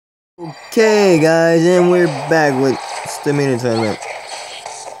Okay, guys, and we're back with Stamina Tournament.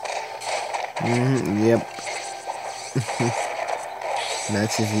 Yep.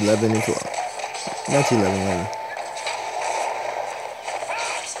 Matches 11 and 12. Not 11.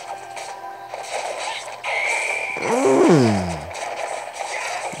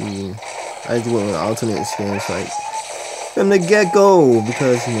 I just went with alternate skins, like from the get-go,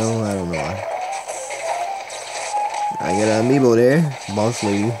 because, you know, I don't know why. I got an amiibo there, Boss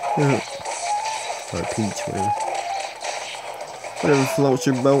Lady. Or Peach, whatever. Whatever floats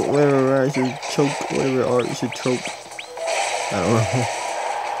your boat, whatever rides your choke, whatever arts your trope. I don't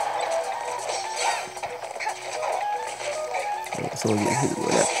know. Someone get hit with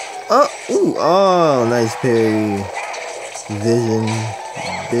that. Oh, nice parry. Vision.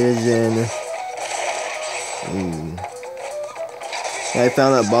 I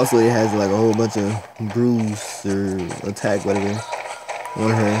found out Boss Lady has like a whole bunch of bruise or attack, whatever,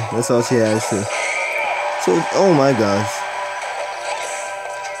 on her. That's all she has to. So, oh my gosh.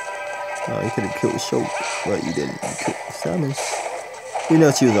 Oh, you could have killed Shoke, but you didn't. You killed Samus. Even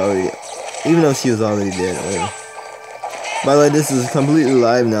though she was already dead. Whatever. By the way, this is completely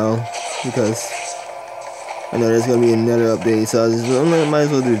live now because I know there's gonna be another update, so I might as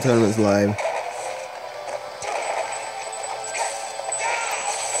well do the tournaments live.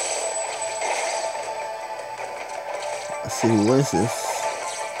 Let's see who wins this.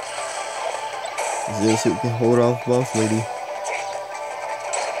 Zero Suit can hold off Boss Lady.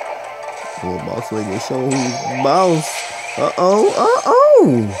 Oh, Boss Lady show who's boss.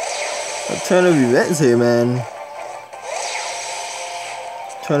 A turn of events here, man.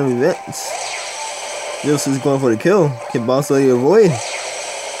 Turn of events. Zero Suit's going for the kill. Can Boss Lady avoid?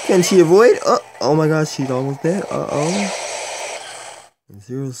 Can she avoid? Oh my gosh, she's almost dead.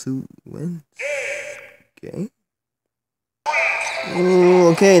 Zero Suit wins. Okay. Ooh,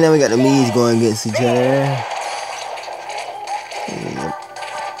 okay, now we got the Mii's going against each other. Yep.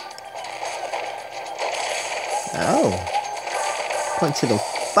 Ow. Punch to the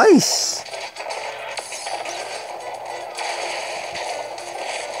face.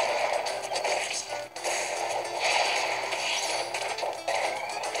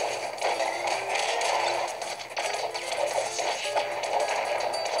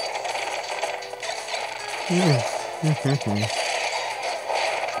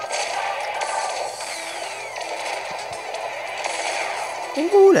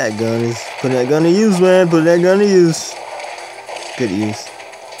 Oh, that gun is. Put that gun to use, man. Put that gun to use. Good use.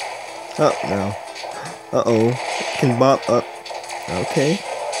 Oh, no. Can bop up. Okay.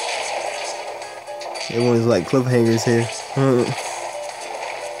 Everyone's like cliffhangers here.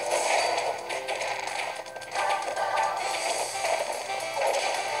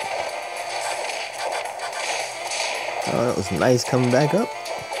 Oh, that was nice coming back up.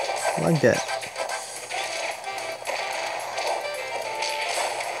 I like that.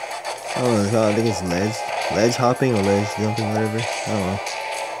 Oh, I think it's ledge hopping or ledge jumping, whatever. I don't know.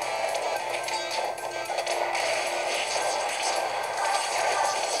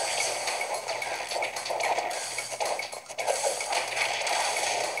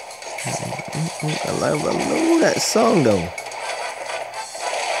 I love that song though.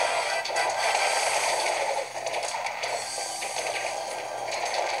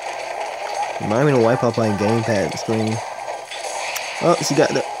 Remind me to wipe up my gamepad screen. Oh, she got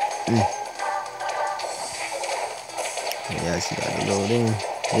the. Yeah, she got to load in.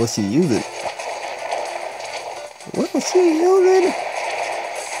 Will she use it? Will she use it?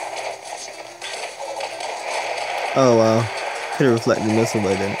 Oh wow. Could have reflected the missile,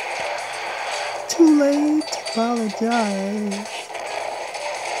 but then. Too late to apologize.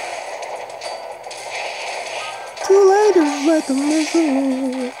 Too late to reflect the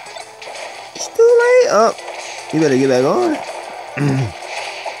missile. It's too late. Oh, you better get back on.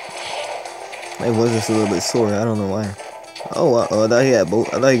 My voice is a little bit sore. I don't know why. Oh, I thought he had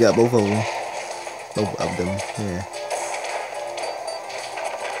both. I thought he got both of them. Both of them. Yeah.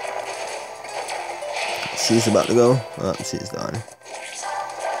 She's about to go. Oh, she's done.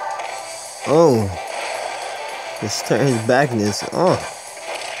 Oh. Just turn his back in this. Oh.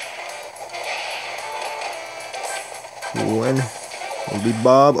 When it'll be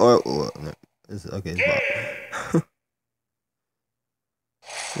Bob or no. Okay, it's Bob.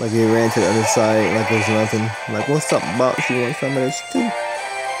 Like he ran to the other side like it was nothing. Like, what's up, Bob? You want some of this too?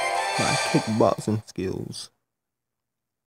 My kickboxing skills.